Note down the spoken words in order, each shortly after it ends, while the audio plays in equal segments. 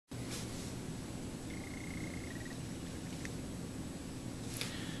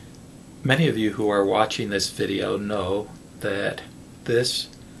Many of you who are watching this video know that this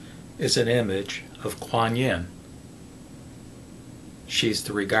is an image of Kuan Yin. She's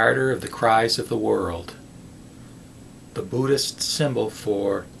the regarder of the cries of the world, the Buddhist symbol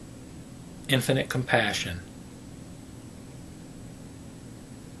for infinite compassion.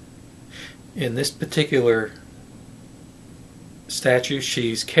 In this particular statue,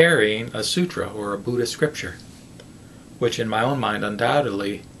 she's carrying a sutra or a Buddhist scripture, which in my own mind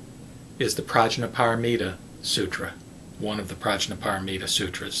undoubtedly is the Prajnaparamita Sutra, one of the Prajnaparamita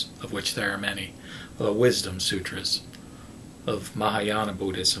Sutras, of which there are many, the wisdom sutras of Mahayana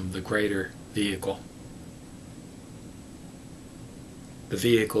Buddhism, the greater vehicle. The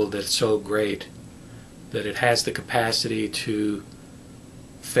vehicle that's so great that it has the capacity to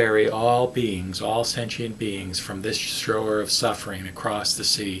ferry all beings, all sentient beings, from this shore of suffering across the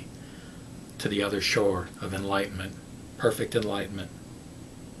sea to the other shore of enlightenment, perfect enlightenment,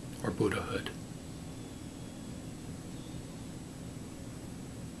 or Buddhahood.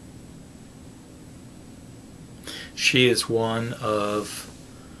 She is one of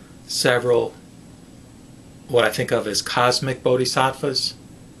several what I think of as cosmic bodhisattvas.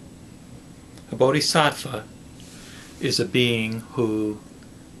 A bodhisattva is a being who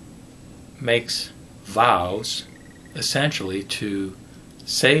makes vows essentially to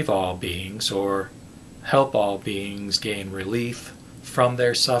save all beings or help all beings gain relief from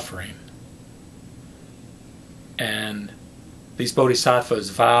their suffering. And these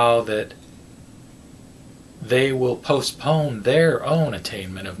bodhisattvas vow that they will postpone their own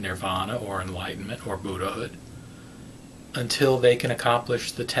attainment of nirvana or enlightenment or Buddhahood until they can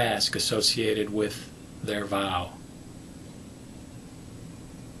accomplish the task associated with their vow.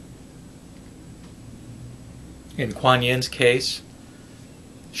 In Kuan Yin's case,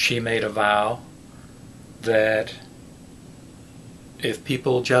 she made a vow that if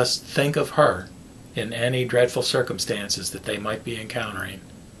people just think of her in any dreadful circumstances that they might be encountering,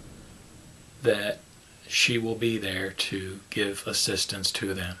 that she will be there to give assistance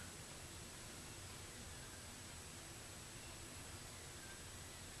to them.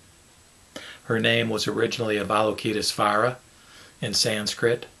 Her name was originally Avalokitesvara in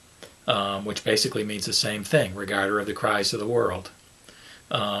Sanskrit, which basically means the same thing, regarder of the cries of the world.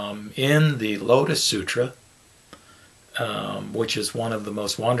 In the Lotus Sutra, which is one of the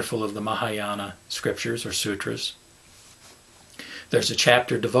most wonderful of the Mahayana scriptures or sutras, there's a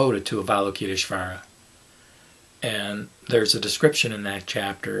chapter devoted to Avalokitesvara. And there's a description in that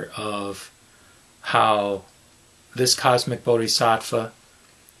chapter of how this cosmic bodhisattva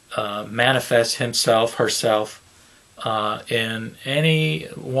manifests himself, herself, in any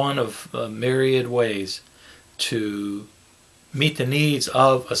one of a myriad ways to meet the needs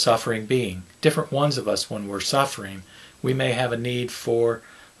of a suffering being. Different ones of us, when we're suffering, we may have a need for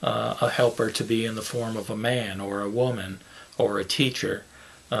a helper to be in the form of a man or a woman or a teacher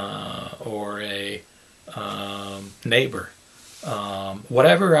or a neighbor.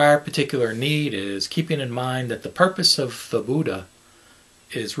 Whatever our particular need is, keeping in mind that the purpose of the Buddha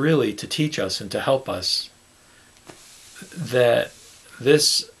is really to teach us and to help us, that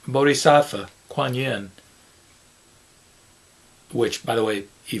this bodhisattva, Kuan Yin, which, by the way,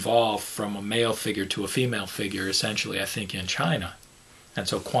 evolved from a male figure to a female figure, essentially, I think, in China. And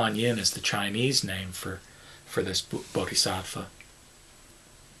so Kuan Yin is the Chinese name for this bodhisattva.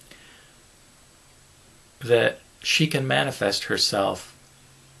 That she can manifest herself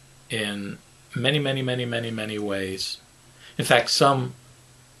in many, many, many, many, many ways. In fact, some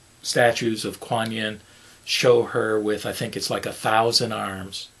statues of Kuan Yin show her with, I think it's like 1,000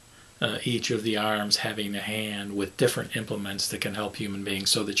 arms, each of the arms having a hand with different implements that can help human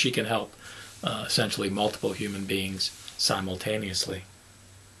beings, so that she can help essentially multiple human beings simultaneously.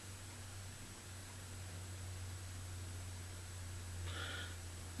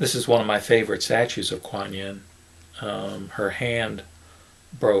 This is one of my favorite statues of Kuan Yin. Her hand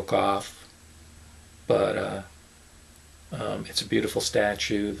broke off, but it's a beautiful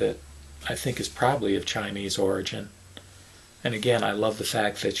statue that I think is probably of Chinese origin. And again, I love the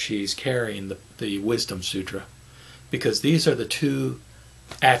fact that she's carrying the Wisdom Sutra, because these are the two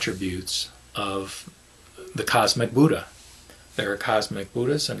attributes of the cosmic Buddha. There are cosmic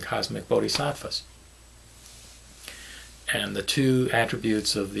Buddhas and cosmic Bodhisattvas. And the two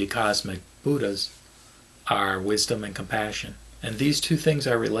attributes of the cosmic Buddhas are wisdom and compassion. And these two things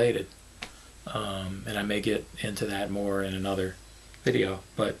are related. And I may get into that more in another video.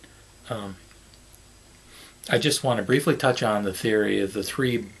 But I just want to briefly touch on the theory of the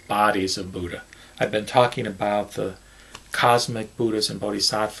three bodies of Buddha. I've been talking about the cosmic Buddhas and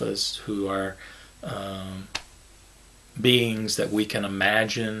Bodhisattvas who are beings that we can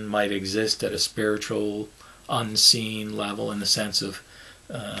imagine might exist at a spiritual, unseen level, in the sense of,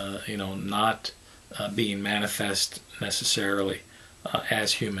 not being manifest necessarily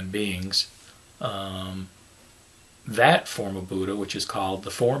as human beings. That form of Buddha, which is called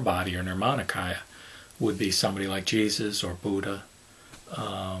the form body or Nirmanakaya, would be somebody like Jesus or Buddha.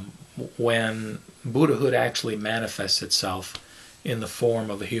 When Buddhahood actually manifests itself in the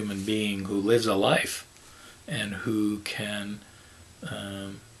form of a human being who lives a life and who can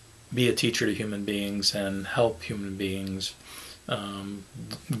be a teacher to human beings and help human beings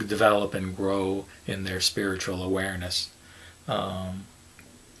develop and grow in their spiritual awareness. The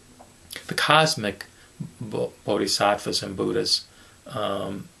cosmic Bodhisattvas and Buddhas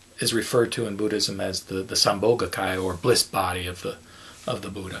is referred to in Buddhism as the Sambhogakaya, or bliss body of the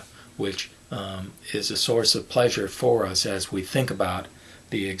Buddha, which is a source of pleasure for us as we think about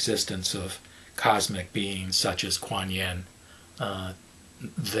the existence of cosmic beings such as Kuan Yin.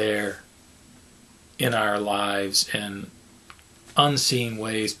 They're in our lives in unseen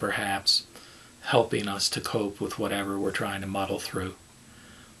ways, perhaps, helping us to cope with whatever we're trying to muddle through.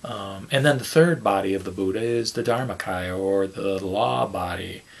 And then the third body of the Buddha is the Dharmakaya, or the law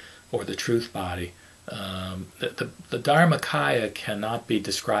body, or the truth body. The Dharmakaya cannot be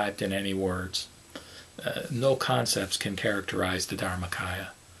described in any words. No concepts can characterize the Dharmakaya.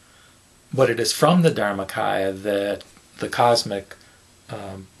 But it is from the Dharmakaya that the cosmic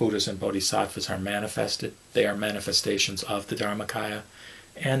Buddhas and Bodhisattvas are manifested. They are manifestations of the Dharmakaya.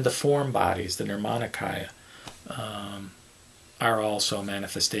 And the form bodies, the Nirmanakaya, are also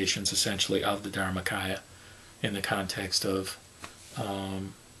manifestations essentially of the Dharmakaya in the context of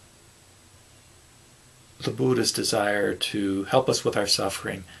the Buddha's desire to help us with our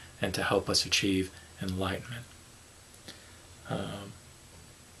suffering and to help us achieve enlightenment.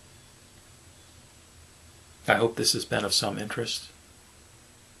 I hope this has been of some interest.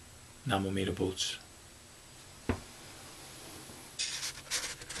 Namuamidabuts.